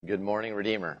Good morning,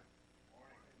 Redeemer.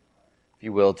 If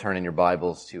you will, turn in your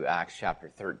Bibles to Acts chapter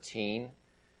 13.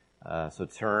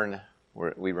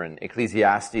 We were in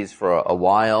Ecclesiastes for a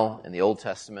while in the Old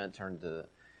Testament. Turn to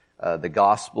the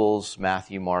Gospels,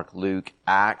 Matthew, Mark, Luke.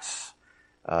 Acts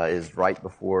is right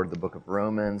before the book of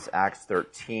Romans. Acts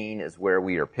 13 is where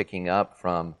we are picking up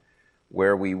from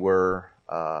where we were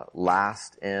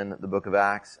last in the book of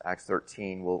Acts. Acts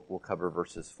 13, we'll cover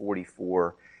verses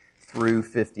 44 through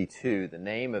 52. The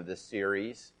name of this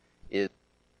series is,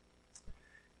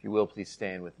 if you will, please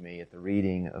stand with me at the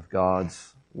reading of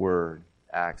God's Word.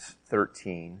 Acts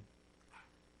 13,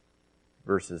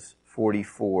 verses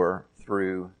 44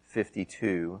 through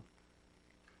 52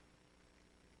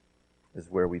 is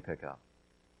where we pick up.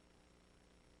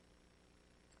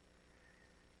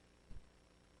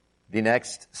 The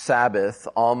next Sabbath,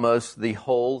 almost the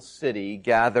whole city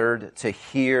gathered to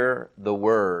hear the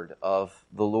word of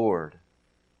the Lord.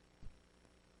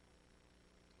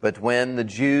 But when the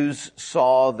Jews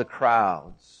saw the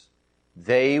crowds,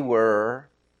 they were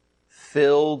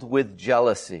filled with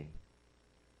jealousy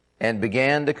and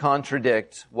began to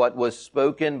contradict what was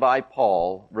spoken by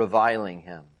Paul, reviling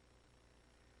him.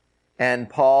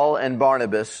 And Paul and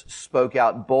Barnabas spoke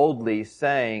out boldly,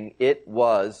 saying, "It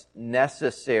was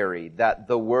necessary that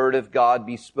the word of God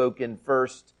be spoken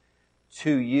first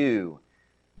to you.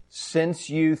 Since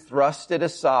you thrust it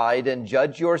aside and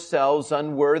judge yourselves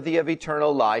unworthy of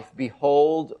eternal life,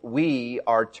 behold, we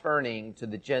are turning to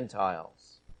the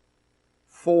Gentiles.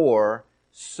 For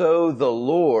so the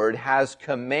Lord has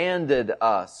commanded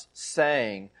us,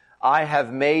 saying, I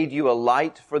have made you a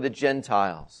light for the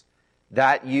Gentiles,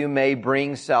 that you may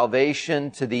bring salvation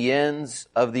to the ends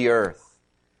of the earth."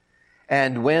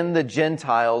 And when the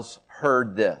Gentiles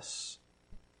heard this,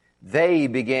 they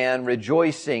began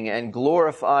rejoicing and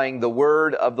glorifying the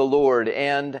word of the Lord,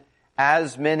 and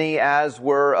as many as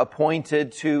were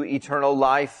appointed to eternal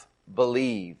life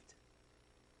believed.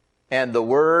 And the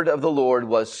word of the Lord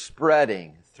was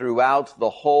spreading throughout the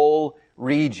whole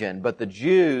region. But the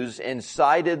Jews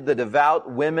incited the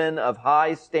devout women of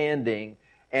high standing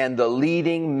and the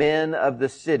leading men of the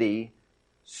city,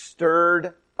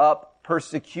 stirred up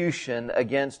persecution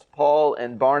against Paul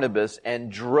and Barnabas and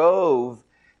drove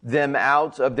them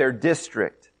out of their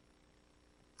district.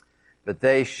 But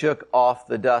they shook off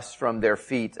the dust from their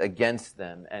feet against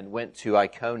them and went to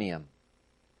Iconium.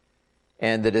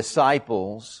 And the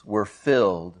disciples were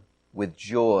filled with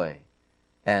joy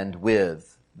and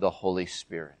with the Holy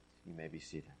Spirit. You may be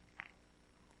seated.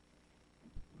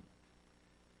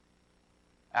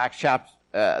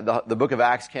 The book of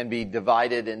Acts can be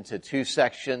divided into two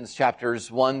sections.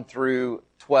 Chapters 1 through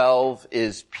 12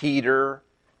 is Peter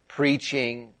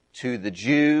preaching to the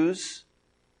Jews.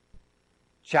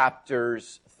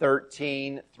 Chapters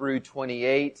 13 through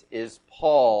 28 is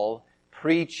Paul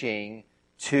preaching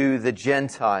to the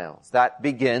Gentiles. That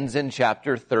begins in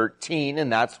chapter 13, and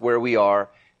that's where we are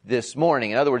this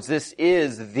morning. In other words, this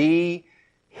is the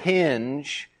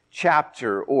hinge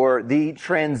chapter, or the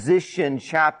transition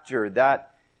chapter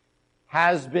that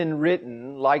has been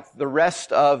written, like the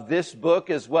rest of this book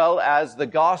as well as the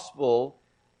gospel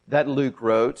that Luke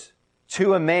wrote,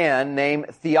 to a man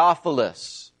named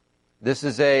Theophilus. This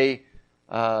is a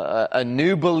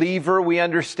new believer, we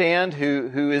understand,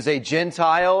 who is a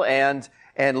Gentile,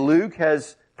 and Luke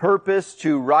has purposed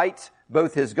to write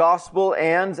both his gospel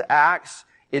and Acts.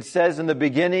 It says in the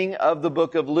beginning of the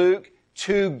book of Luke,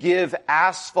 to give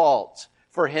asphalt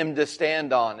for him to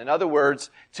stand on. In other words,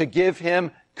 to give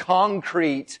him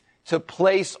concrete to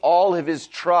place all of his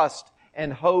trust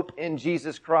and hope in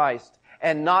Jesus Christ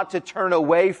and not to turn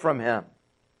away from him.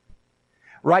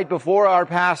 Right before our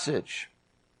passage,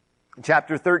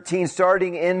 chapter 13,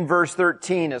 starting in verse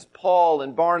 13, as Paul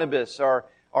and Barnabas are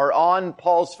on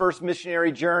Paul's first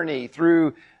missionary journey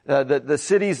through the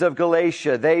cities of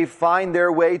Galatia, they find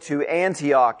their way to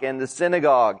Antioch and the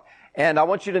synagogue. And I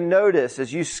want you to notice,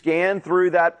 as you scan through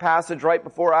that passage right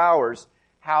before ours,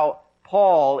 how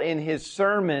Paul, in his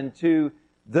sermon to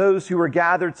those who were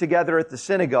gathered together at the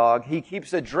synagogue, he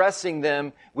keeps addressing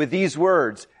them with these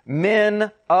words,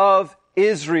 "Men of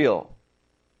Israel."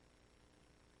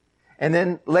 And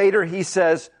then later he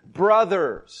says,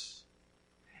 "Brothers."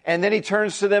 And then he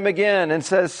turns to them again and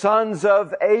says, "Sons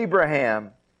of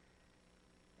Abraham."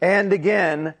 And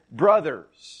again,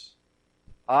 "Brothers."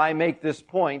 I make this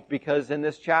point because in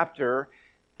this chapter,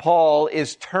 Paul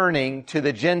is turning to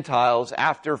the Gentiles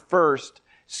after first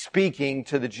speaking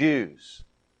to the Jews.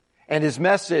 And his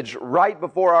message right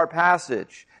before our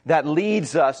passage that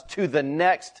leads us to the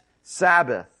next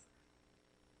Sabbath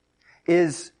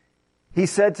is He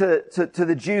said to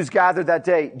the Jews gathered that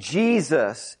day,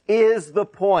 Jesus is the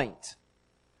point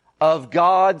of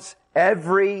God's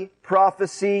every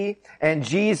prophecy, and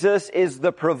Jesus is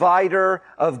the provider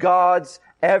of God's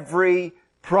every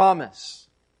promise.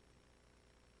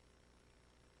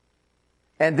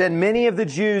 And then many of the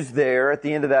Jews there at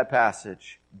the end of that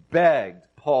passage begged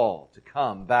Paul to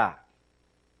come back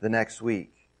the next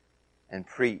week and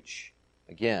preach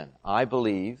again. I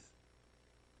believe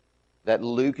that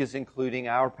Luke is including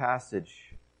our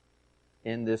passage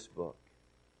in this book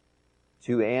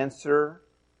to answer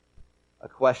a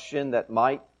question that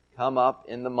might come up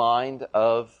in the mind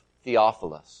of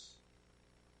Theophilus.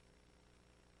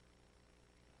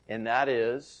 And that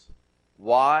is,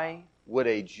 why would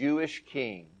a Jewish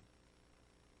king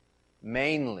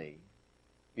mainly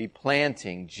be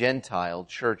planting Gentile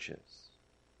churches?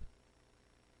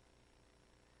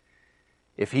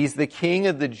 If he's the king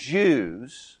of the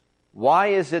Jews, why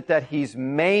is it that he's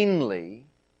mainly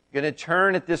going to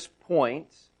turn at this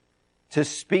point to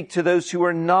speak to those who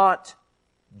are not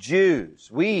Jews?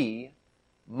 We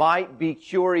might be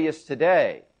curious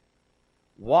today.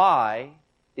 Why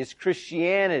is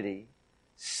Christianity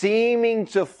seeming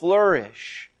to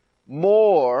flourish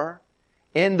more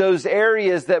in those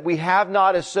areas that we have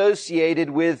not associated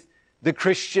with the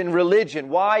Christian religion?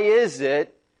 Why is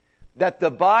it that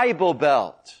the Bible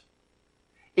Belt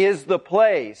is the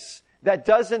place that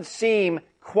doesn't seem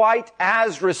quite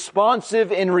as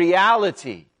responsive in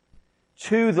reality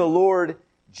to the Lord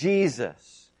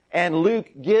Jesus? And Luke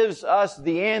gives us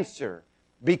the answer.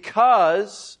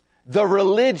 Because the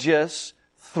religious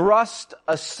thrust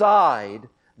aside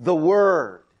the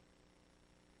word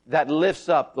that lifts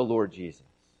up the Lord Jesus.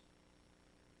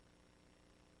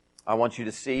 I want you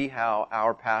to see how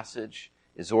our passage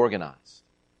is organized.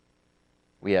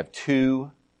 We have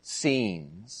two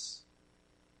scenes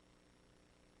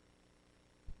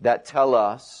that tell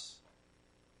us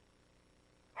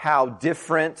how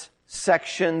different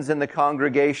sections in the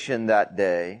congregation that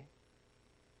day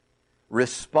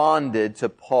responded to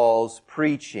Paul's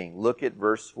preaching. Look at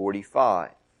verse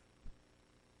 45.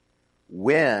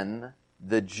 When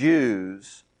the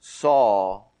Jews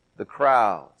saw the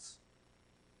crowds.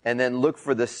 And then look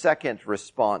for the second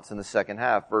response in the second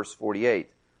half, verse 48.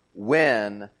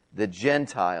 When the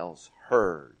Gentiles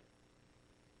heard.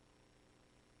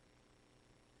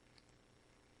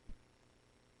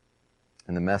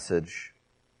 And the message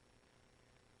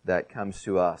that comes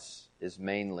to us is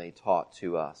mainly taught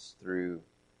to us through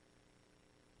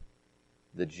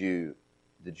the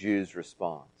Jews'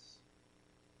 response.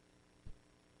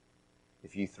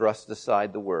 If you thrust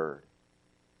aside the word,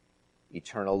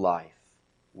 eternal life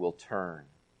will turn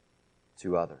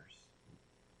to others.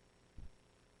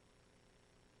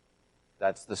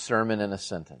 That's the sermon in a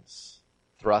sentence.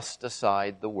 Thrust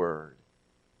aside the word,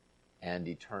 and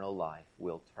eternal life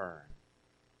will turn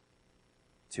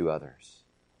to others.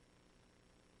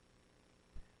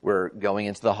 We're going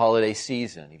into the holiday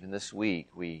season. Even this week,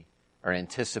 we are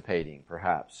anticipating,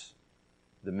 perhaps,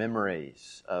 the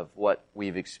memories of what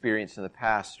we've experienced in the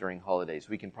past during holidays.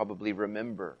 We can probably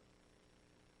remember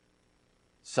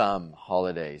some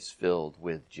holidays filled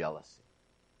with jealousy,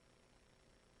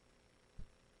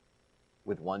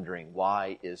 with wondering,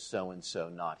 why is so-and-so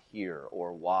not here?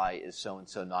 Or why is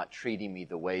so-and-so not treating me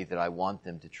the way that I want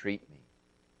them to treat me?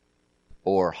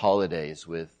 Or holidays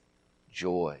with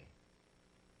joy.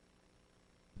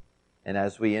 And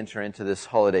as we enter into this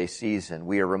holiday season,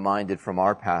 we are reminded from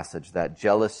our passage that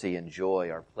jealousy and joy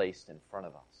are placed in front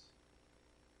of us.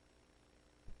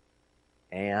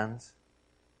 And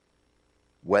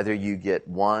whether you get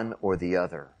one or the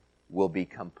other will be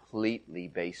completely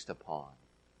based upon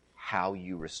how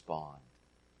you respond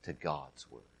to God's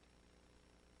Word.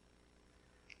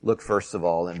 Look first of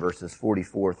all in verses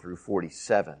 44 through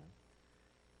 47.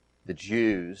 The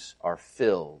Jews are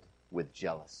filled with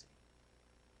jealousy.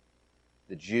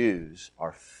 The Jews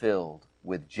are filled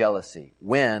with jealousy.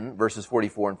 When, verses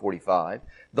 44 and 45,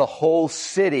 the whole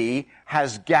city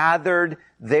has gathered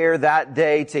there that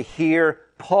day to hear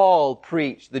Paul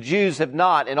preach. The Jews have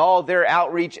not in all their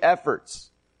outreach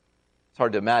efforts. It's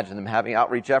hard to imagine them having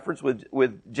outreach efforts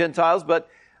with Gentiles, but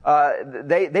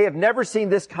they have never seen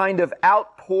this kind of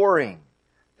outpouring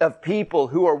of people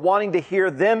who are wanting to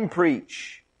hear them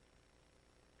preach.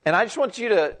 And I just want you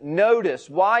to notice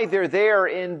why they're there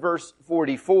in verse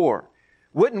 44.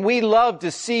 Wouldn't we love to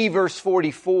see verse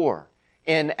 44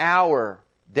 in our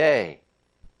day?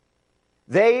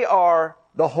 The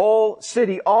whole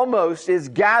city almost is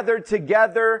gathered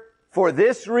together for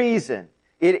this reason.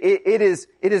 It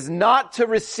is not to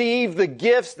receive the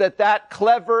gifts that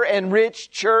clever and rich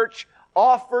church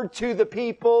offered to the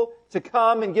people to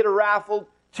come and get a raffle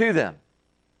to them.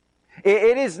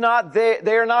 It is not they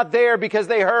are not there because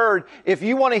they heard, if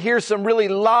you want to hear some really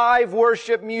live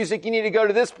worship music, you need to go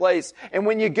to this place. And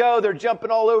when you go, they're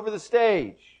jumping all over the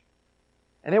stage.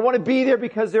 And they want to be there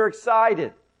because they're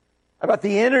excited about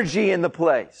the energy in the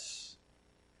place.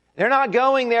 They're not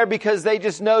going there because they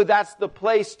just know that's the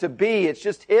place to be. It's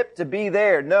just hip to be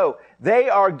there. No, they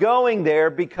are going there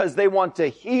because they want to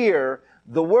hear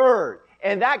the Word.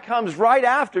 And that comes right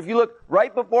after. If you look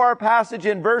right before our passage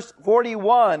in verse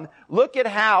 41, look at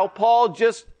how Paul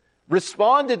just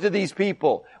responded to these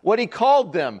people. What he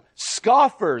called them,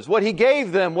 scoffers. What he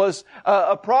gave them was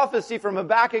a prophecy from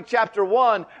Habakkuk chapter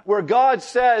 1, where God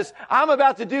says, I'm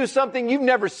about to do something you've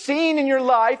never seen in your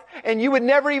life, and you would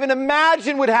never even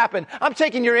imagine would happen. I'm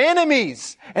taking your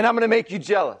enemies, and I'm going to make you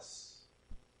jealous.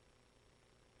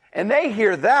 And they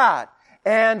hear that,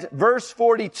 and verse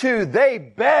 42, they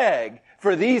beg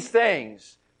for these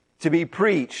things to be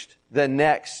preached the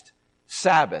next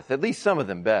Sabbath. At least some of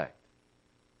them begged.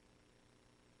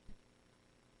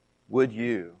 Would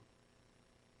you,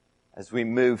 as we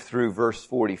move through verse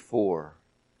 44,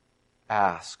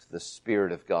 ask the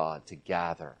Spirit of God to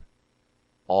gather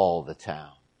all the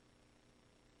town,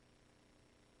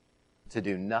 to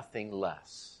do nothing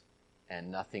less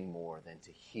and nothing more than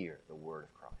to hear the Word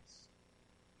of Christ?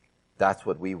 That's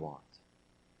what we want.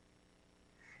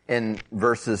 In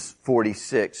verses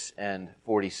 46 and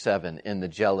 47, in the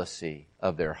jealousy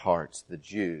of their hearts, the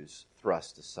Jews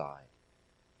thrust aside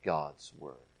God's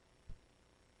Word.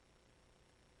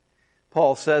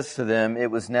 Paul says to them,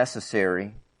 it was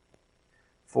necessary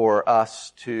for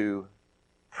us to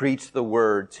preach the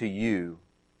Word to you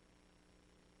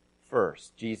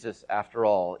first. Jesus, after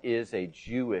all, is a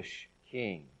Jewish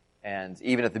king. And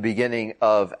even at the beginning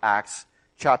of Acts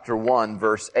chapter 1,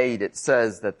 verse 8, it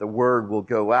says that the Word will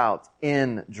go out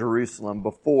in Jerusalem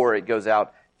before it goes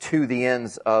out to the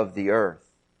ends of the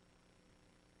earth.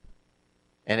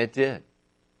 And it did.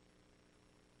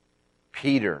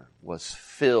 Peter was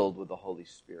filled with the Holy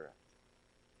Spirit.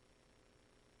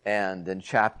 And in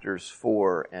chapters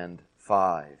 4 and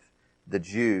 5, the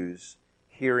Jews,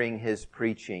 hearing his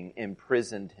preaching,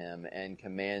 imprisoned him and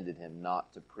commanded him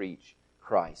not to preach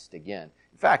Christ again.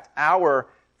 In fact, our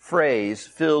phrase,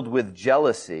 filled with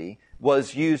jealousy,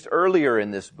 was used earlier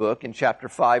in this book in chapter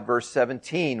 5, verse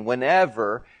 17,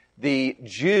 whenever the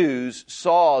Jews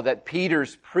saw that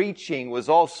Peter's preaching was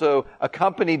also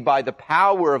accompanied by the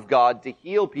power of God to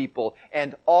heal people,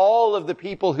 and all of the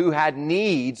people who had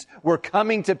needs were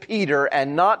coming to Peter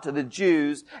and not to the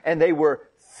Jews, and they were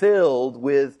filled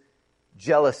with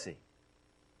jealousy.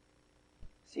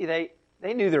 See, they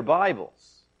knew their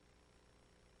Bibles.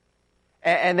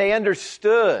 And they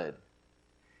understood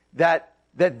that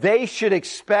they should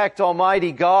expect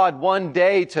Almighty God one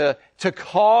day to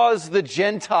cause the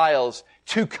Gentiles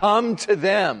to come to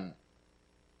them,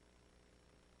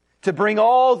 to bring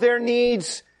all their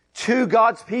needs to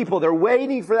God's people. They're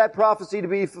waiting for that prophecy to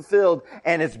be fulfilled,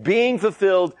 and it's being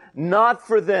fulfilled not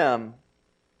for them,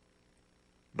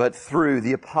 but through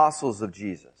the apostles of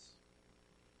Jesus.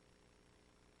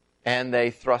 And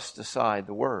they thrust aside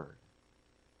the Word.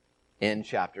 In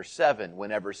chapter 7,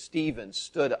 whenever Stephen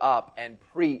stood up and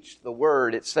preached the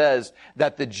Word, it says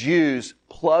that the Jews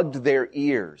plugged their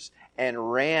ears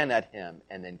and ran at him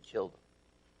and then killed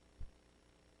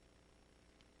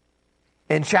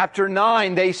him. In chapter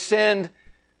 9, they send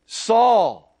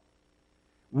Saul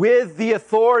with the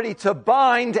authority to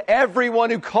bind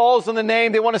everyone who calls on the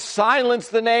name. They want to silence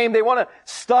the name. They want to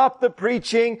stop the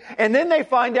preaching. And then they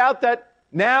find out that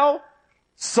now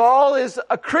Saul is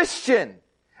a Christian.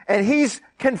 And he's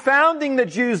confounding the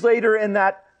Jews later in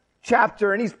that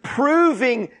chapter, and he's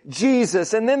proving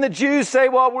Jesus. And then the Jews say,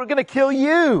 well, we're going to kill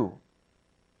you.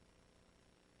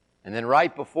 And then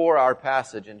right before our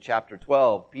passage in chapter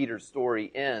 12, Peter's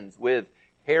story ends with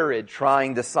Herod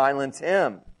trying to silence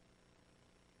him.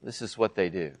 This is what they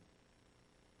do.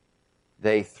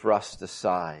 They thrust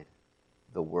aside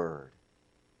the Word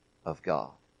of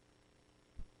God.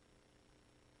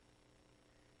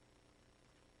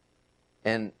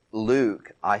 And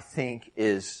Luke, I think,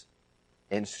 is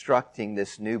instructing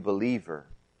this new believer,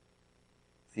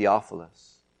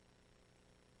 Theophilus.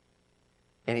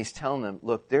 And he's telling them,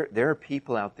 look, there are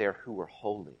people out there who are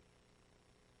holy,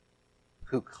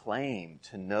 who claim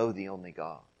to know the only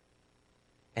God.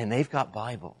 And they've got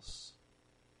Bibles.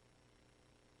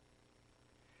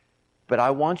 But I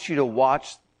want you to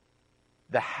watch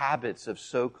the habits of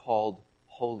so-called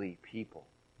holy people.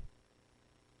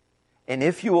 And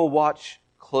if you will watch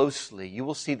closely, you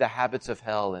will see the habits of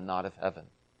hell and not of heaven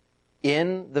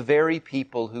in the very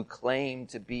people who claim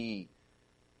to be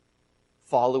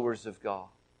followers of God.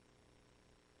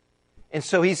 And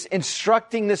so he's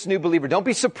instructing this new believer. Don't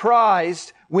be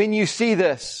surprised when you see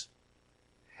this.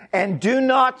 And do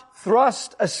not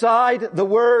thrust aside the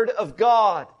Word of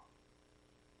God.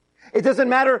 It doesn't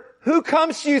matter who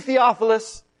comes to you,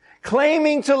 Theophilus,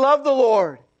 claiming to love the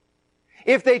Lord.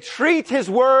 If they treat His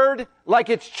Word like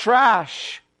it's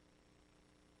trash,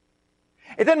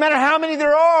 it doesn't matter how many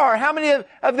there are, how many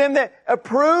of them that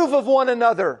approve of one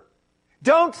another.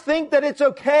 Don't think that it's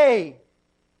okay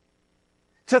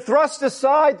to thrust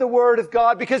aside the Word of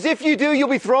God, because if you do, you'll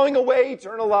be throwing away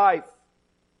eternal life.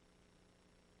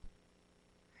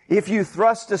 If you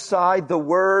thrust aside the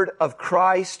Word of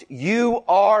Christ, you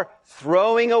are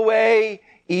throwing away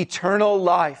eternal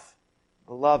life.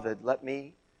 Beloved, let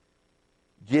me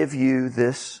give you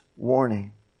this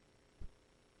warning.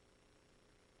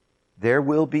 There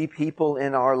will be people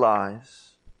in our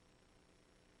lives,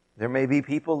 there may be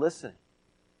people listening,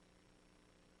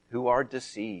 who are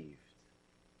deceived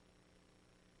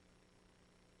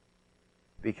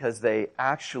because they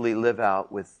actually live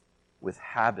out with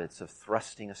habits of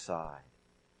thrusting aside.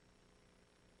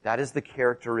 That is the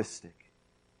characteristic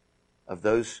of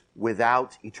those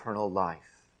without eternal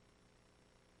life.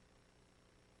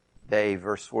 They,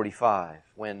 verse 45,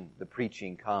 when the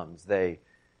preaching comes, they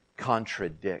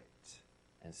contradict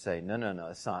and say, no,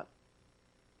 it's not.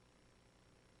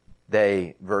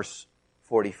 They, verse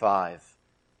 45,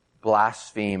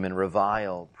 blaspheme and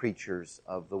revile preachers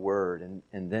of the Word.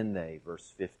 And then they,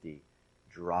 verse 50,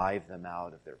 drive them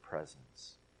out of their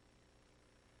presence.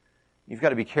 You've got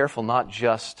to be careful not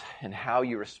just in how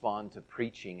you respond to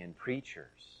preaching and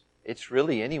preachers. It's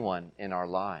really anyone in our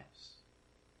lives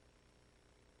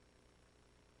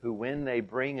who, when they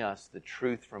bring us the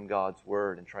truth from God's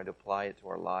Word and try to apply it to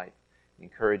our life,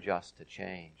 encourage us to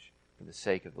change for the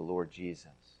sake of the Lord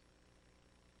Jesus.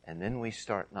 And then we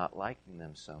start not liking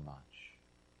them so much.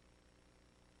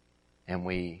 And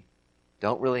we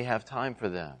don't really have time for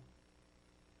them.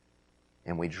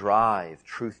 And we drive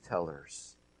truth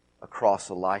tellers across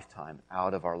a lifetime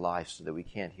out of our life so that we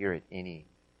can't hear it any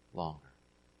longer.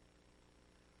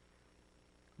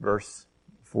 Verse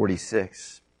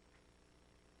 46.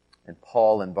 And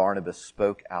Paul and Barnabas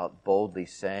spoke out boldly,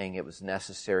 saying it was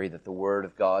necessary that the word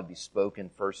of God be spoken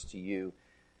first to you,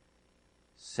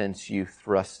 since you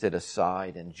thrust it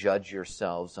aside and judge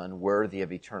yourselves unworthy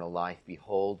of eternal life.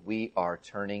 Behold, we are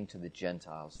turning to the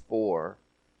Gentiles, for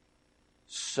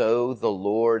so the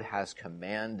Lord has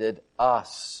commanded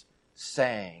us,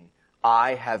 saying,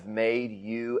 I have made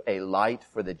you a light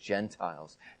for the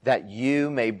Gentiles, that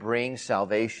you may bring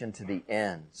salvation to the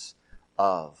ends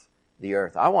of the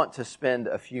earth. I want to spend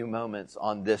a few moments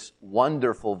on this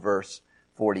wonderful verse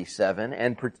 47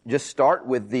 and just start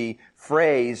with the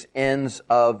phrase ends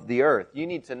of the earth. You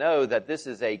need to know that this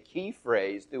is a key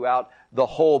phrase throughout the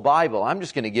whole Bible. I'm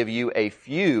just going to give you a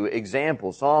few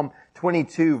examples. Psalm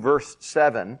 22 verse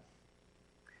 7,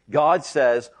 God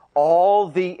says, all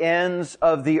the ends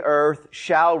of the earth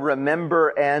shall remember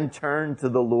and turn to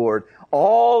the Lord.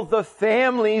 All the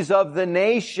families of the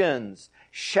nations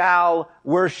shall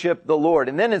worship the Lord.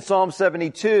 And then in Psalm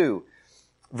 72,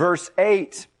 verse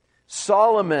 8,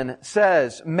 Solomon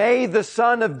says, may the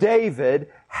Son of David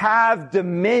have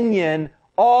dominion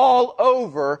all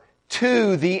over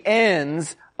to the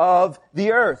ends of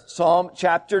the earth. Psalm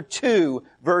chapter 2,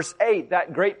 verse 8,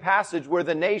 that great passage where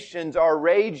the nations are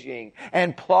raging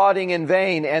and plotting in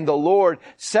vain, and the Lord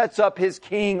sets up His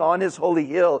king on His holy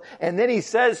hill. And then He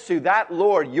says to that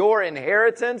Lord, your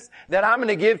inheritance that I'm going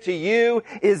to give to you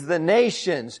is the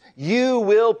nations. You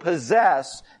will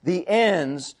possess the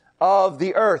ends of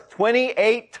the earth.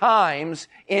 28 times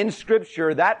in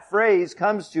Scripture, that phrase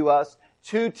comes to us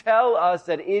to tell us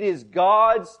that it is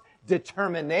God's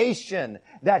determination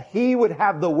that He would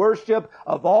have the worship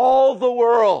of all the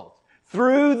world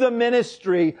through the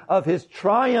ministry of His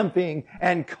triumphing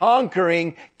and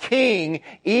conquering King,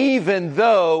 even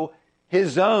though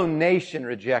His own nation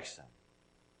rejects Him.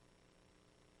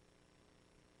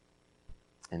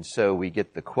 And so we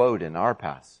get the quote in our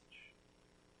passage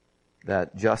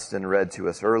that Justin read to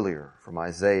us earlier from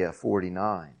Isaiah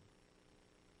 49,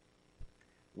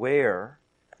 where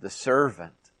the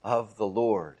servant of the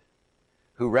Lord,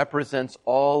 who represents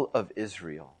all of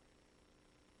Israel,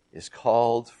 is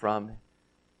called from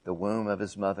the womb of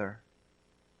his mother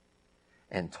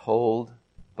and told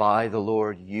by the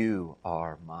Lord, you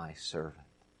are my servant.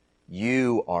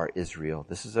 You are Israel.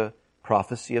 This is a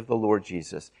prophecy of the Lord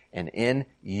Jesus. And in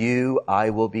you I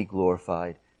will be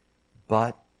glorified.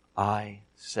 But I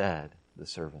said, the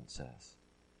servant says.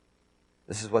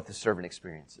 This is what the servant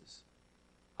experiences.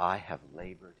 I have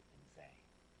labored in vain.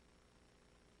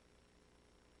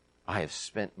 I have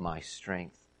spent my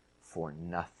strength for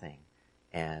nothing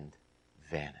and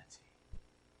vanity.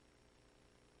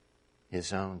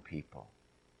 His own people.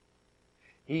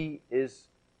 He is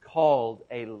called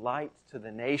a light to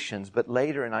the nations, but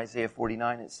later in Isaiah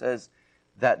 49 it says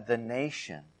that the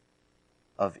nation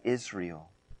of Israel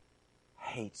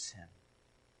hates him.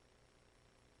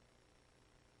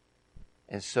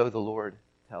 And so the Lord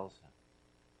tells him,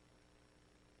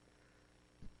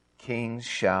 kings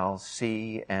shall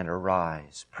see and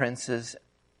arise, princes,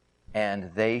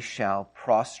 and they shall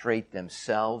prostrate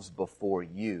themselves before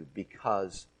you,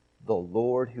 because the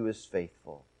Lord who is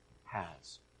faithful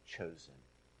has chosen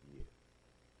you.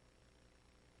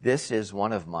 This is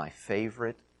one of my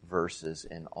favorite verses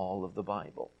in all of the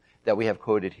Bible that we have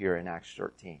quoted here in Acts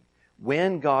 13.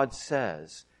 When God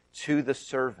says to the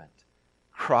servant,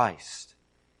 Christ,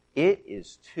 it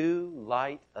is too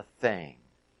light a thing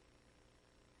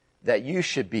that you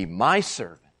should be my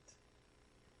servant,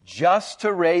 just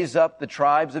to raise up the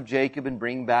tribes of Jacob and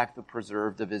bring back the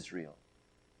preserved of Israel.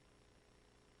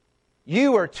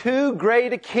 You are too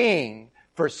great a king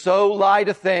for so light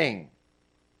a thing.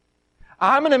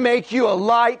 I'm going to make you a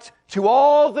light to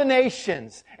all the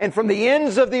nations, and from the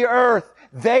ends of the earth,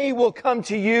 they will come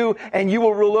to you and you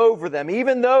will rule over them,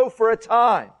 even though for a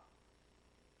time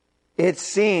it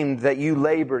seemed that you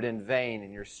labored in vain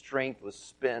and your strength was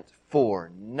spent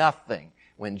for nothing.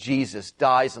 When Jesus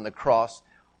dies on the cross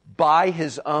by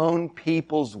His own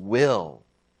people's will,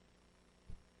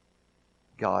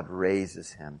 God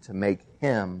raises Him to make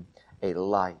Him a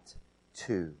light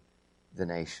to the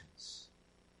nations.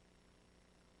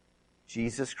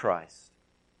 Jesus Christ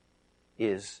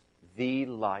is the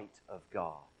light of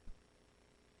God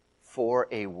for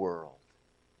a world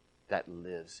that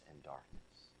lives in darkness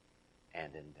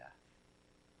and in death.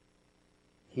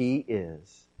 He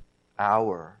is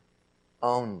our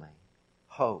only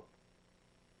hope.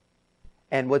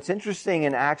 And what's interesting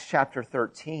in Acts chapter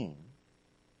 13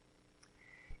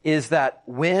 is that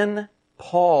when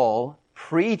Paul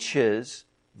preaches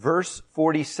verse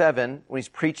 47, when he's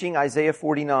preaching Isaiah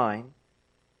 49,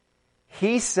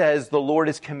 he says the Lord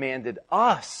has commanded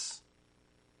us,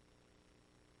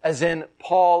 as in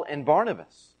Paul and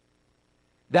Barnabas,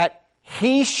 that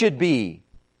he should be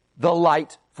the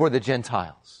light for the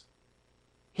Gentiles.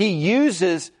 He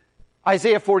uses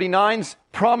Isaiah 49's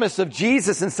promise of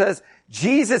Jesus and says,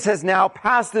 Jesus has now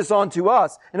passed this on to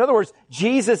us. In other words,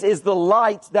 Jesus is the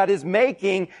light that is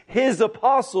making His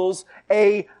apostles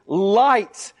a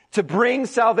light to bring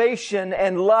salvation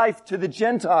and life to the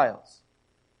Gentiles.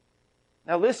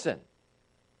 Now listen,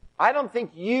 I don't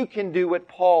think you can do what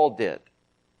Paul did.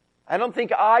 I don't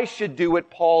think I should do what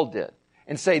Paul did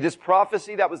and say this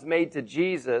prophecy that was made to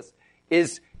Jesus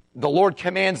is the Lord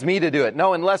commands me to do it.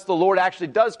 No, unless the Lord actually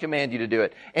does command you to do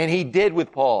it. And He did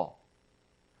with Paul.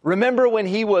 Remember when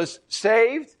he was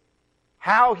saved?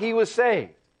 How he was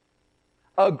saved.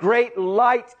 A great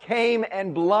light came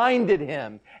and blinded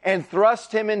him and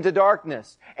thrust him into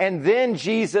darkness. And then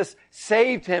Jesus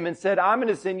saved him and said, I'm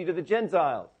going to send you to the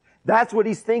Gentiles. That's what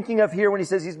he's thinking of here when he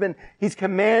says he's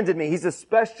commanded me. He's a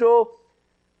special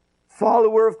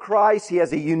follower of Christ. He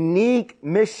has a unique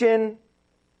mission.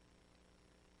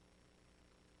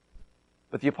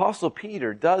 But the Apostle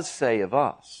Peter does say of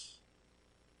us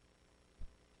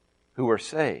who are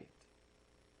saved,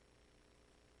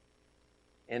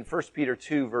 in 1 Peter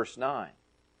 2 verse 9,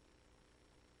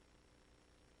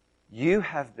 you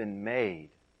have been made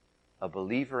a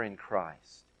believer in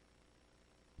Christ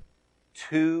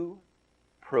to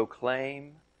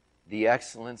proclaim the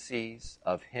excellencies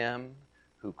of Him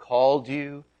who called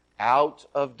you out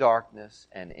of darkness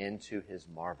and into His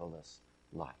marvelous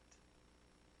light.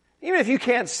 Even if you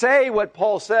can't say what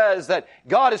Paul says, that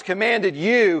God has commanded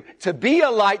you to be a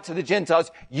light to the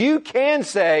Gentiles, you can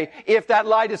say, if that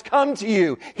light has come to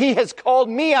you, He has called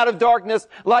me out of darkness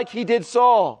like He did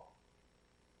Saul.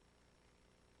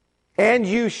 And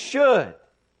you should.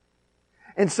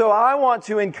 And so I want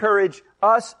to encourage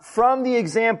us from the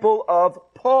example of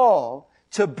Paul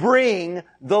to bring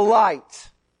the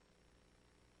light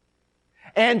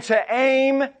and to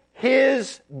aim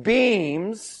his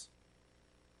beams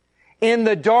in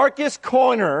the darkest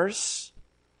corners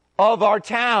of our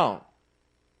town.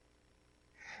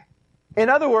 In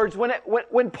other words,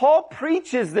 when Paul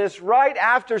preaches this right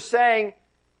after saying,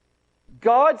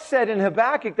 God said in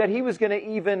Habakkuk that He was going to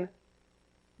even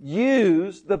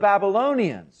use the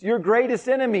Babylonians, your greatest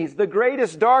enemies, the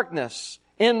greatest darkness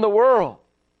in the world.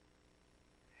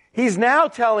 He's now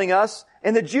telling us,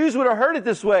 and the Jews would have heard it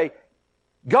this way,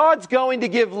 God's going to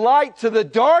give light to the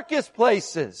darkest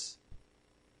places,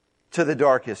 to the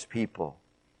darkest people.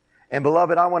 And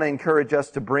beloved, I want to encourage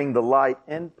us to bring the light,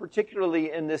 and particularly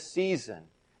in this season,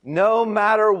 no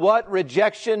matter what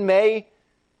rejection may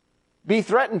be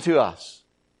threatened to us.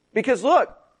 Because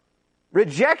look,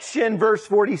 rejection, verse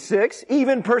 46,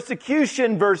 even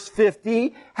persecution, verse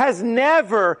 50, has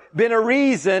never been a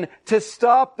reason to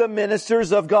stop the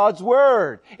ministers of God's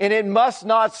Word. And it must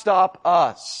not stop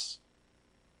us.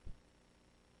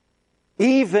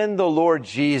 Even the Lord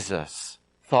Jesus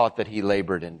thought that He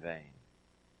labored in vain.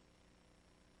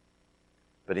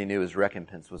 But He knew His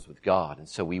recompense was with God, and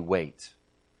so we wait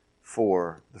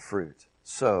for the fruit.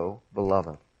 So,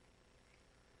 beloved,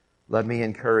 let me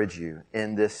encourage you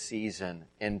in this season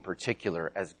in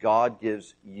particular, as God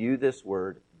gives you this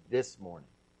word this morning,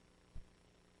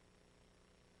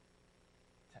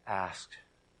 to ask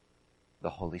the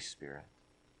Holy Spirit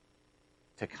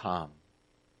to come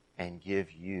and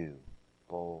give you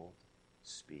bold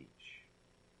speech.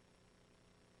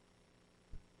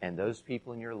 And those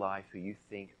people in your life who you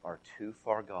think are too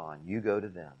far gone, you go to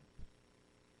them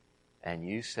and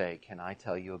you say, "Can I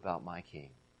tell you about my King?"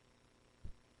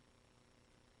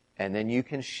 And then you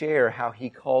can share how He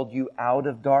called you out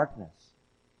of darkness.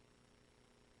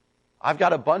 I've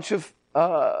got a bunch of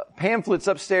pamphlets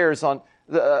upstairs on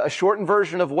a shortened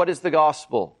version of what is the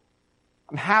gospel.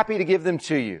 I'm happy to give them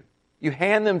to you. You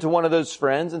hand them to one of those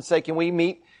friends and say, "Can we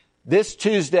meet this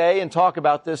Tuesday and talk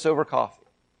about this over coffee?"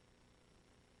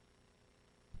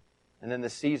 And then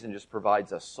the season just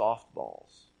provides us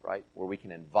softballs, right? Where we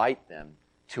can invite them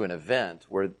to an event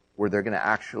where they're going to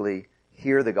actually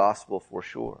hear the gospel for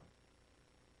sure.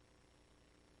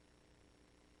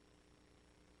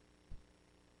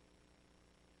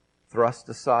 Thrust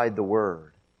aside the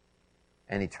word,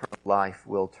 and eternal life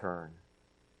will turn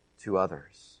to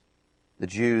others. The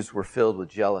Jews were filled with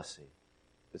jealousy.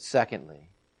 But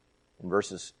secondly, in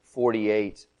verses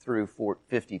 48 through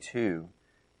 52,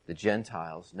 the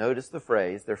Gentiles, notice the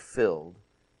phrase, they're filled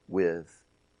with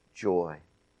joy.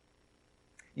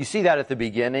 You see that at the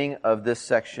beginning of this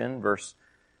section, verse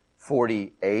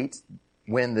 48.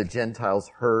 When the Gentiles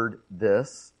heard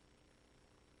this,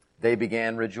 they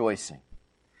began rejoicing.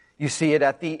 You see it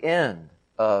at the end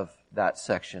of that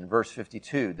section, verse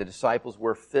 52. The disciples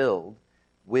were filled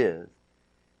with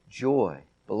joy.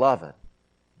 Beloved,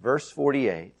 verse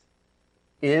 48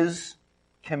 is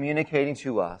communicating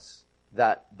to us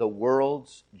that the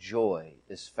world's joy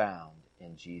is found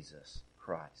in Jesus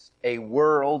Christ. A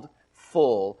world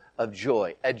full of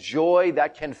joy. A joy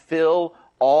that can fill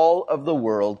all of the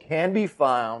world can be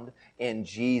found in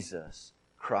Jesus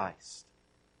Christ.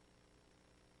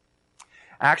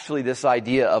 Actually, this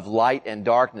idea of light and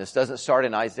darkness doesn't start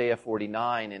in Isaiah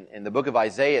 49. In the book of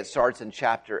Isaiah, it starts in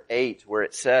chapter 8, where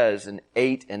it says in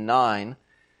 8 and 9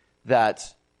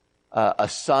 that a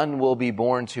son will be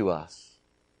born to us.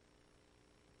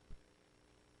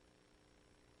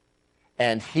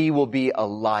 And He will be a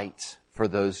light for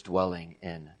those dwelling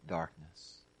in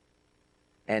darkness.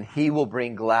 And He will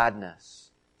bring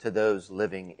gladness to those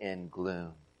living in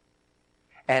gloom.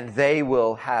 And they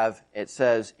will have, it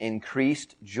says,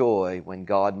 increased joy when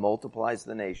God multiplies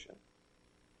the nation.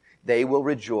 They will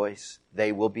rejoice.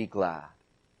 They will be glad.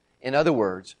 In other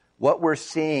words, what we're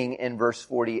seeing in verse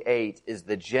 48 is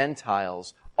the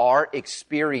Gentiles are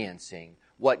experiencing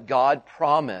what God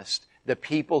promised the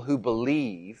people who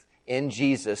believe in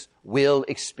Jesus will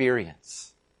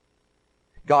experience.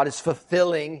 God is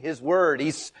fulfilling His word.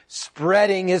 He's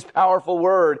spreading His powerful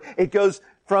word. It goes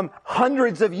from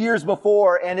hundreds of years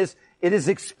before and it is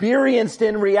experienced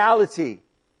in reality.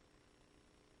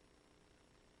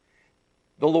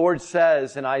 The Lord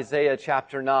says in Isaiah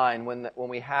chapter 9, when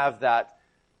we have that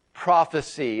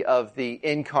prophecy of the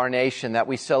incarnation that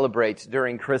we celebrate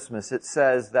during Christmas, it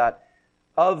says that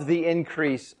of the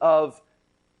increase of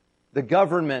the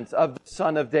government of the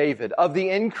Son of David, of the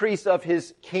increase of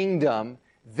His kingdom,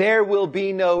 there will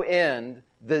be no end.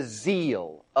 The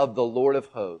zeal of the Lord of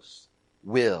hosts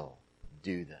will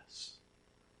do this.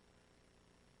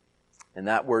 And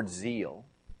that word zeal,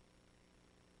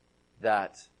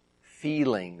 that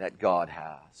feeling that God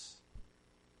has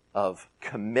of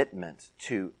commitment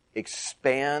to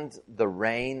expand the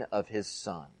reign of His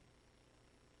Son,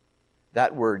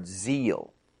 that word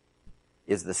zeal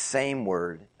is the same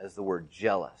word as the word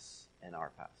jealous in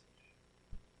our passage.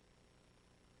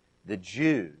 The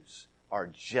Jews are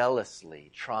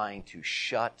jealously trying to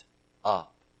shut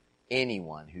up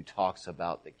anyone who talks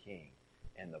about the King.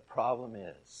 And the problem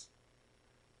is,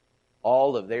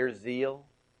 all of their zeal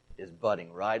is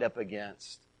butting right up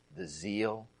against the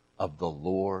zeal of the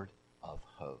Lord of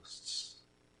hosts.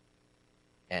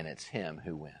 And it's Him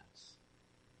who wins.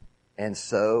 And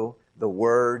so the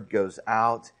word goes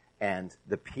out and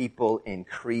the people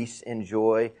increase in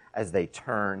joy as they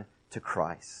turn to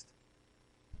Christ.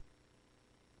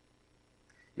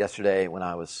 Yesterday, when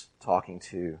I was talking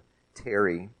to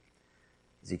Terry,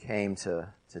 as he came to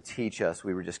teach us,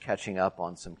 we were just catching up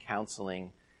on some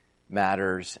counseling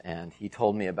matters, and he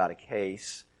told me about a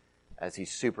case as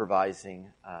he's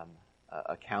supervising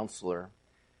a counselor.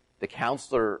 The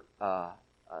counselor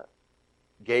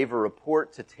gave a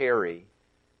report to Terry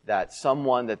that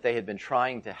someone that they had been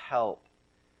trying to help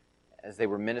as they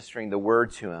were ministering the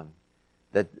word to him,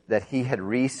 that he had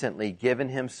recently given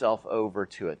himself over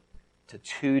to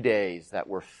 2 days that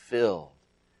were filled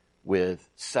with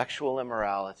sexual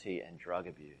immorality and drug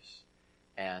abuse.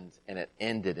 And it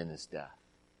ended in his death.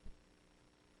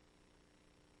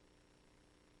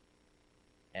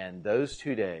 And those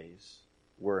 2 days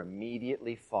were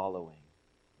immediately following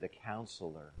the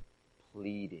counselor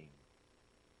pleading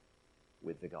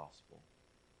with the gospel.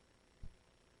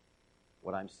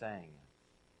 What I'm saying is,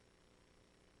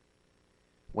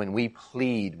 when we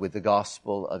plead with the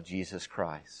gospel of Jesus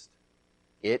Christ,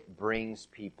 it brings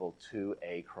people to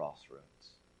a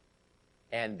crossroads.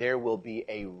 And there will be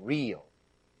a real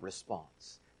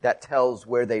response that tells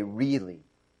where they really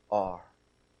are.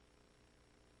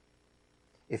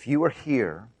 If you are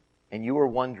here and you are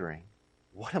wondering,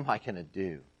 what am I going to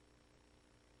do?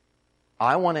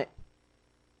 I want to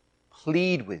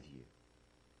plead with you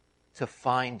to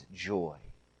find joy.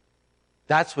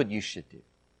 That's what you should do.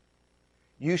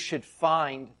 You should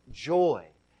find joy.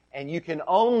 And you can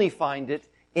only find it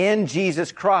in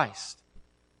Jesus Christ.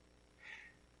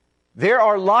 There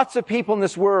are lots of people in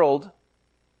this world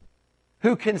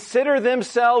who consider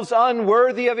themselves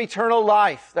unworthy of eternal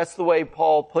life. That's the way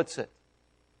Paul puts it.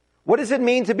 What does it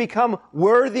mean to become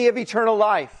worthy of eternal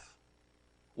life?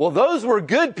 Well, those were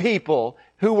good people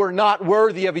who were not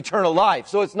worthy of eternal life.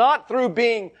 So it's not through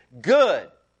being good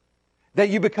that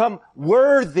you become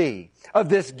worthy of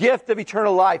this gift of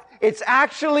eternal life. It's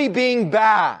actually being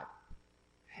bad.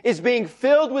 It's being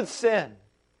filled with sin.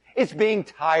 It's being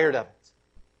tired of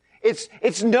it.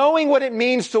 It's knowing what it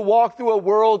means to walk through a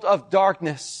world of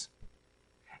darkness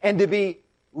and to be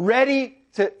ready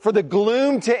for the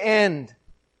gloom to end.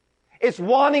 It's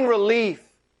wanting relief.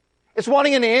 It's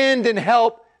wanting an end and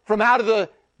help from out of the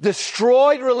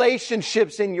destroyed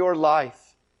relationships in your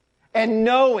life. And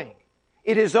knowing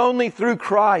it is only through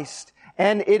Christ,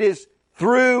 and it is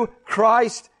through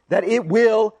Christ that it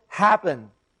will happen.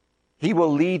 He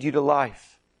will lead you to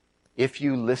life if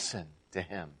you listen to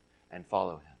Him and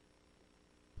follow Him.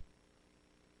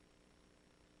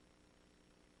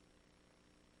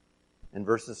 In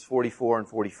verses 44 and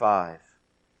 45,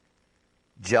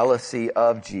 jealousy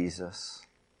of Jesus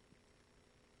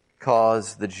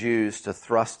caused the Jews to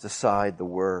thrust aside the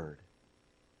word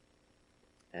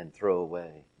and throw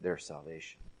away their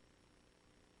salvation.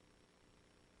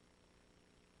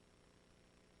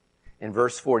 In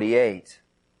verse 48,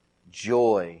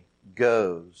 joy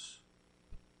goes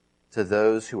to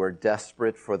those who are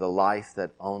desperate for the life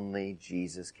that only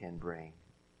Jesus can bring.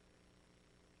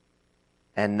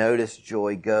 And notice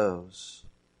joy goes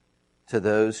to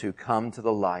those who come to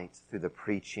the light through the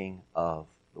preaching of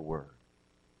the word.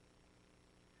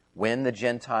 When the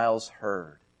Gentiles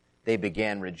heard, they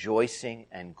began rejoicing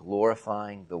and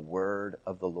glorifying the word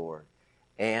of the Lord.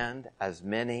 And as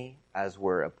many as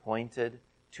were appointed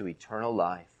to eternal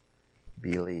life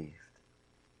believed.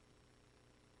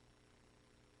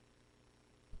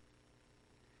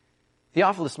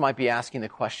 Theophilus might be asking the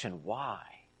question, why?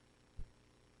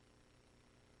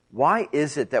 Why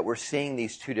is it that we're seeing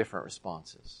these two different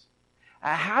responses?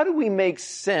 How do we make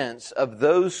sense of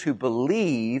those who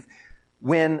believe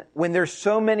when there's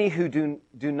so many who do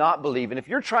not believe? And if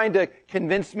you're trying to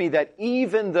convince me that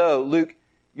even though, Luke,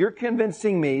 you're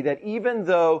convincing me that even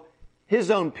though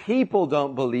His own people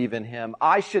don't believe in Him,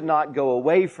 I should not go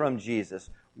away from Jesus.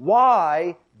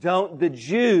 Why don't the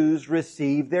Jews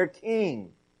receive their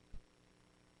King?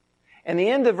 And the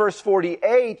end of verse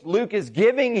 48, Luke is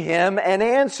giving him an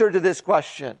answer to this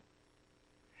question.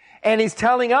 And he's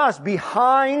telling us,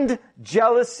 behind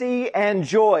jealousy and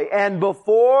joy, and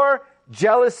before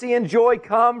jealousy and joy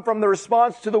come from the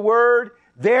response to the word,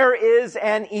 there is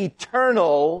an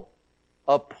eternal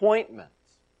appointment.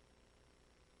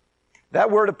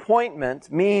 That word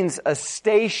appointment means a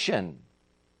station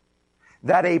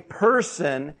that a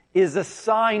person is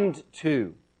assigned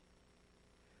to.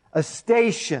 A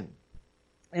station.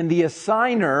 And the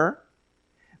assigner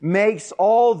makes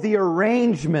all the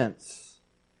arrangements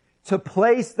to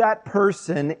place that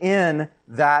person in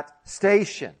that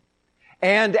station.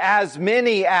 And as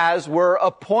many as were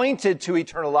appointed to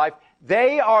eternal life,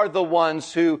 they are the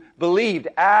ones who believed.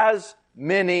 As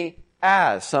many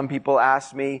as. Some people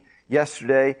asked me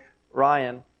yesterday,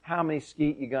 Ryan, how many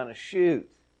skeet you gonna shoot?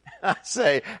 I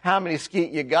say, how many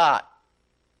skeet you got?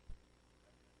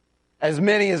 As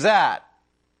many as that.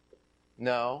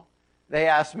 No. They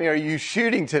asked me, are you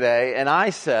shooting today? And I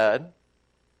said,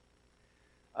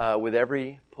 with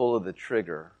every pull of the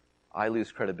trigger, I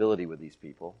lose credibility with these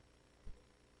people.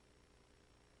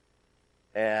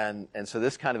 And so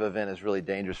this kind of event is really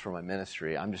dangerous for my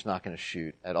ministry. I'm just not going to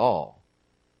shoot at all.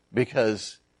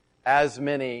 Because as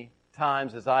many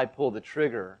times as I pull the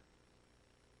trigger,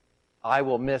 I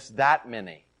will miss that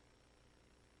many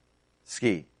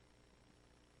skeet.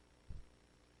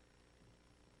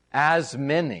 As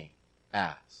many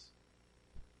as.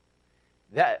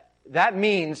 That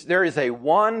means there is a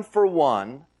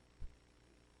one-for-one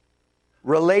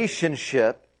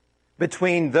relationship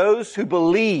between those who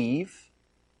believe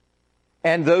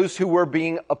and those who were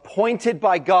being appointed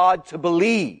by God to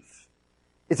believe.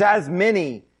 It's as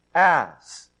many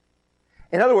as.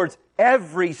 In other words,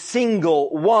 every single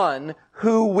one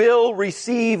who will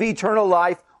receive eternal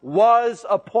life was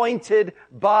appointed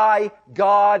by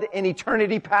God in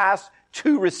eternity past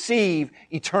to receive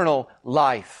eternal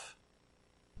life.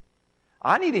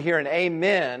 I need to hear an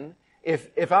amen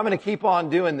if I'm going to keep on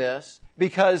doing this,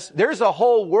 because there's a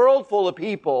whole world full of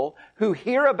people who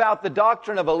hear about the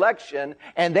doctrine of election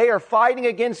and they are fighting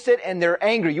against it and they're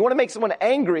angry. You want to make someone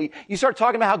angry, you start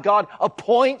talking about how God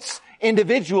appoints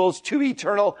individuals to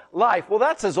eternal life. Well,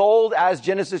 that's as old as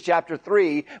Genesis chapter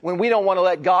 3, when we don't want to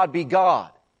let God be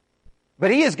God.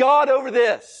 But He is God over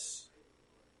this.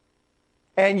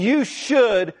 And you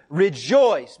should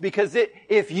rejoice, because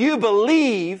if you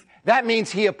believe, that means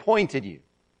He appointed you.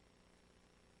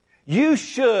 You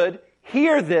should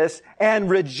hear this and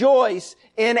rejoice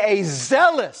in a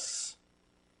zealous,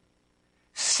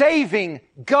 saving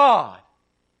God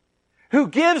who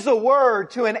gives a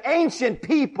word to an ancient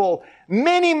people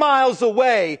many miles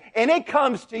away, and it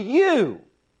comes to you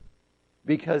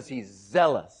because He's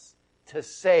zealous to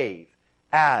save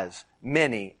as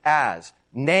many as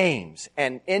names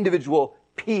and individual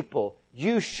people.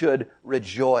 You should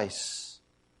rejoice.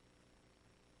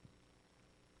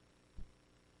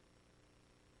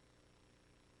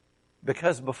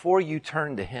 Because before you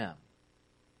turned to Him,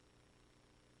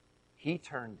 He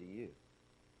turned to you.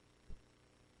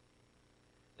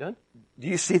 Do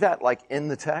you see that like in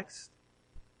the text?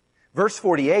 Verse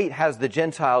 48 has the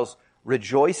Gentiles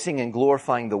rejoicing and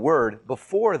glorifying the Word.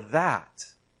 Before that,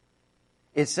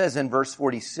 it says in verse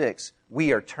 46,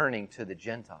 we are turning to the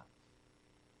Gentiles.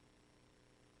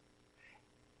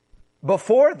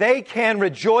 Before they can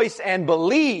rejoice and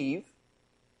believe,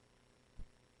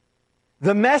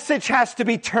 the message has to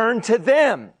be turned to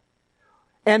them.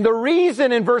 And the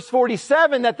reason in verse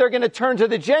 47 that they're going to turn to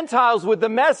the Gentiles with the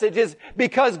message is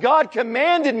because God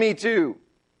commanded me to.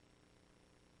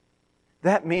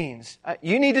 That means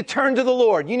you need to turn to the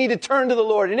Lord. You need to turn to the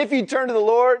Lord. And if you turn to the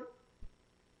Lord,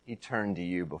 He turned to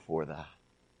you before that.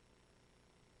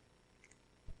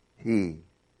 He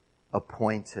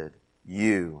appointed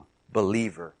you,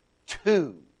 believer,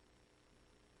 to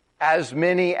as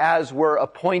many as were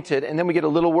appointed. And then we get a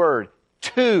little word,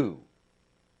 to.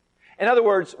 In other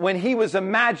words, when He was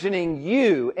imagining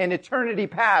you in eternity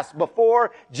past,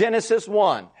 before Genesis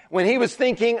 1, when He was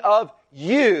thinking of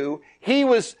you, He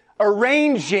was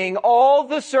arranging all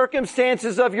the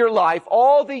circumstances of your life,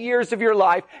 all the years of your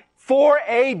life, for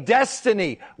a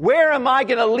destiny. Where am I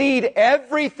going to lead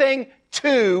everything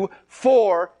to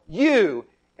for you?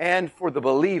 And for the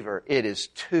believer, it is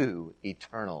to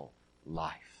eternal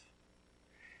life.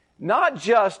 Not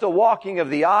just a walking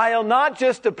of the aisle, not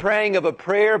just a praying of a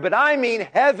prayer, but I mean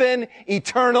heaven,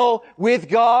 eternal, with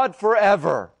God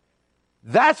forever.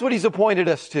 That's what He's appointed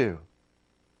us to.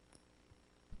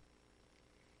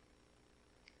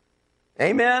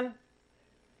 Amen?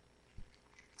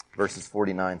 Verses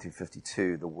 49 through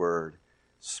 52, the Word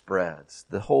spreads.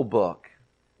 The whole book,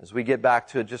 as we get back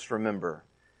to it, just remember,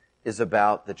 is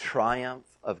about the triumph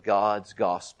of God's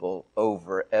gospel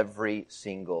over every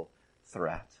single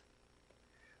threat.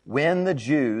 When the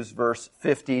Jews, verse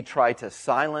 50, try to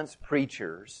silence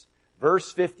preachers,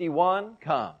 verse 51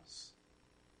 comes.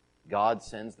 God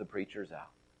sends the preachers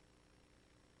out.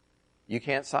 You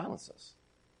can't silence us.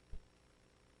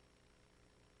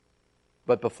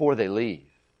 But before they leave,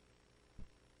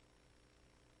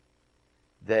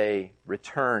 they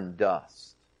return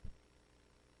dust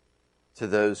to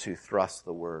those who thrust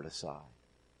the word aside.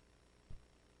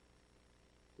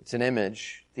 It's an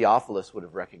image Theophilus would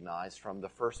have recognized from the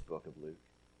first book of Luke,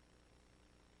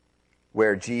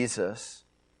 where Jesus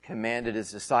commanded his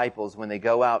disciples when they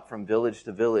go out from village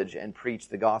to village and preach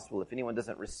the gospel, if anyone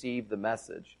doesn't receive the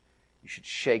message, you should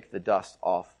shake the dust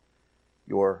off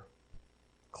your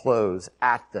clothes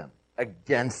at them,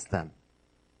 against them.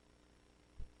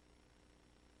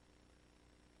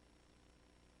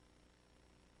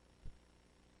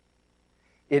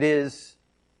 It is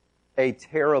a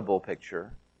terrible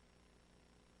picture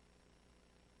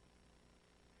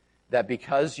that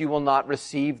because you will not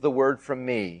receive the word from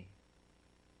me,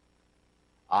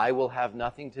 I will have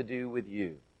nothing to do with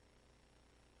you.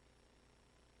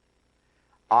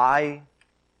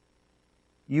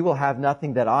 You will have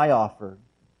nothing that I offered.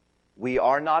 We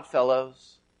are not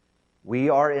fellows. We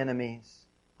are enemies.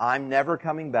 I'm never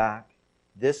coming back.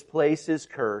 This place is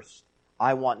cursed.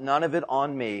 I want none of it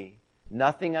on me.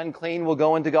 Nothing unclean will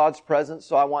go into God's presence,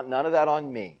 so I want none of that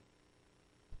on me.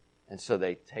 And so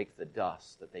they take the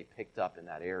dust that they picked up in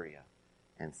that area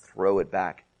and throw it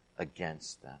back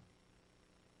against them.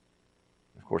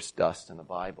 Of course, dust in the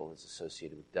Bible is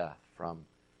associated with death. From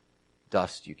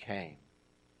dust you came,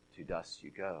 to dust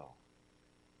you go.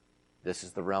 This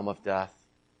is the realm of death.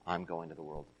 I'm going to the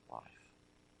world of life.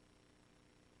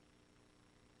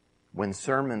 When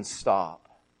sermons stop,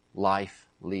 life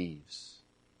leaves.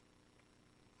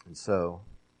 And so,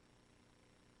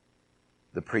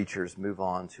 the preachers move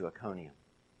on to Iconium.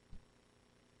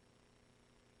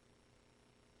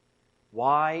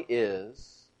 Why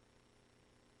is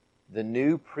the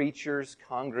new preachers'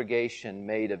 congregation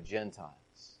made of Gentiles?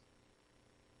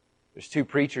 There's two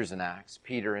preachers in Acts,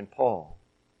 Peter and Paul.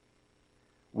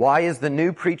 Why is the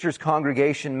new preachers'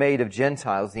 congregation made of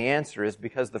Gentiles? The answer is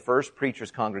because the first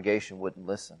preachers' congregation wouldn't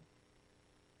listen.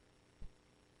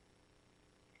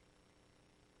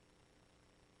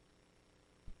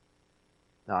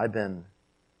 Now, I've been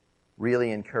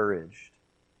really encouraged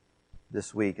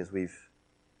this week as we've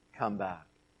come back,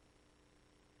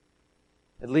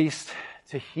 at least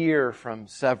to hear from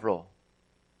several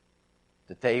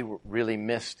that they really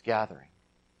missed gathering.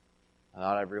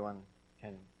 Not everyone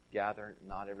can gather,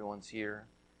 not everyone's here,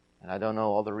 and I don't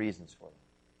know all the reasons for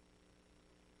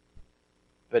that.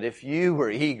 But if you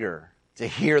were eager to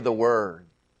hear the Word,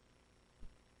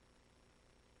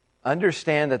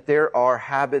 understand that there are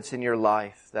habits in your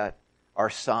life that are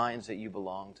signs that you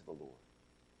belong to the Lord.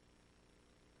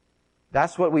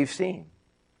 That's what we've seen.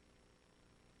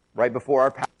 Right before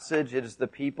our passage, it is the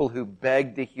people who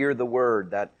beg to hear the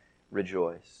Word that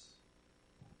rejoice.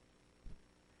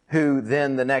 Who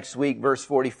then the next week, verse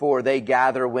 44, they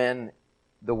gather when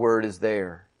the Word is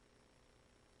there.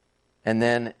 And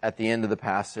then at the end of the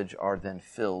passage are then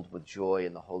filled with joy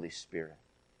in the Holy Spirit.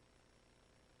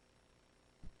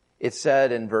 It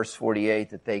said in verse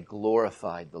 48 that they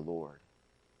glorified the Lord,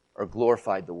 or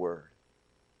glorified the Word.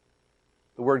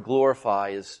 The word glorify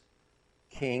is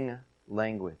king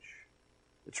language.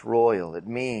 It's royal. It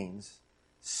means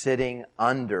sitting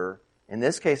under, in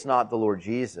this case not the Lord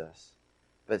Jesus,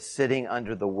 but sitting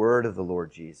under the Word of the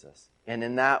Lord Jesus. And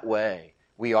in that way,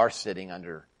 we are sitting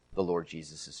under the Lord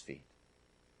Jesus' feet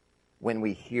when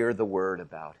we hear the Word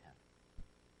about Him.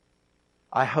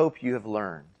 I hope you have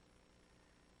learned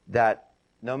that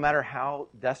no matter how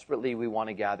desperately we want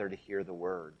to gather to hear the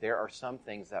Word, there are some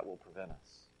things that will prevent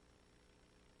us.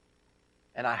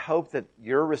 And I hope that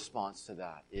your response to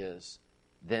that is,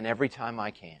 then every time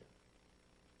I can,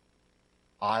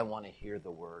 I want to hear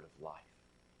the Word of life.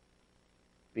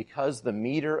 Because the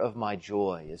meter of my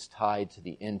joy is tied to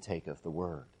the intake of the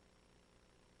Word.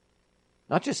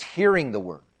 Not just hearing the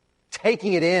Word,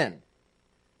 taking it in.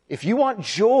 If you want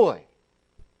joy,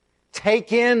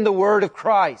 take in the Word of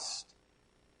Christ,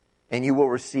 and you will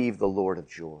receive the Lord of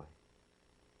joy.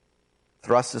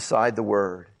 Thrust aside the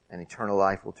Word, and eternal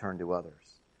life will turn to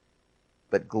others.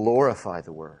 But glorify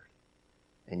the Word,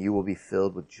 and you will be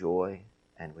filled with joy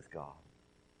and with God.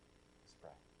 Let's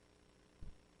pray.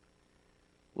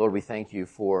 Lord, we thank you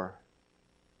for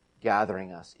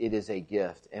gathering us. It is a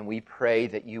gift, and we pray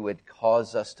that you would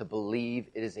cause us to believe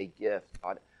it is a gift.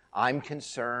 God, I'm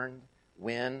concerned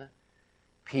when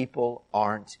people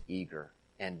aren't eager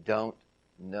and don't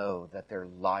know that their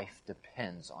life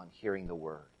depends on hearing the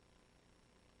Word.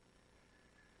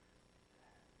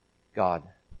 God,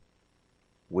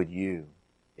 would you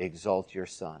exalt your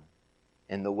Son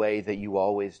in the way that you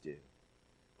always do,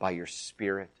 by your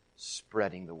Spirit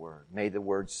spreading the Word. May the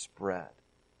Word spread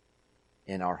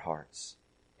in our hearts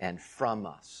and from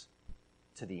us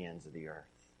to the ends of the earth.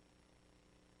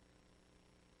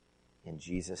 In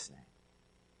Jesus'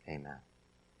 name, amen.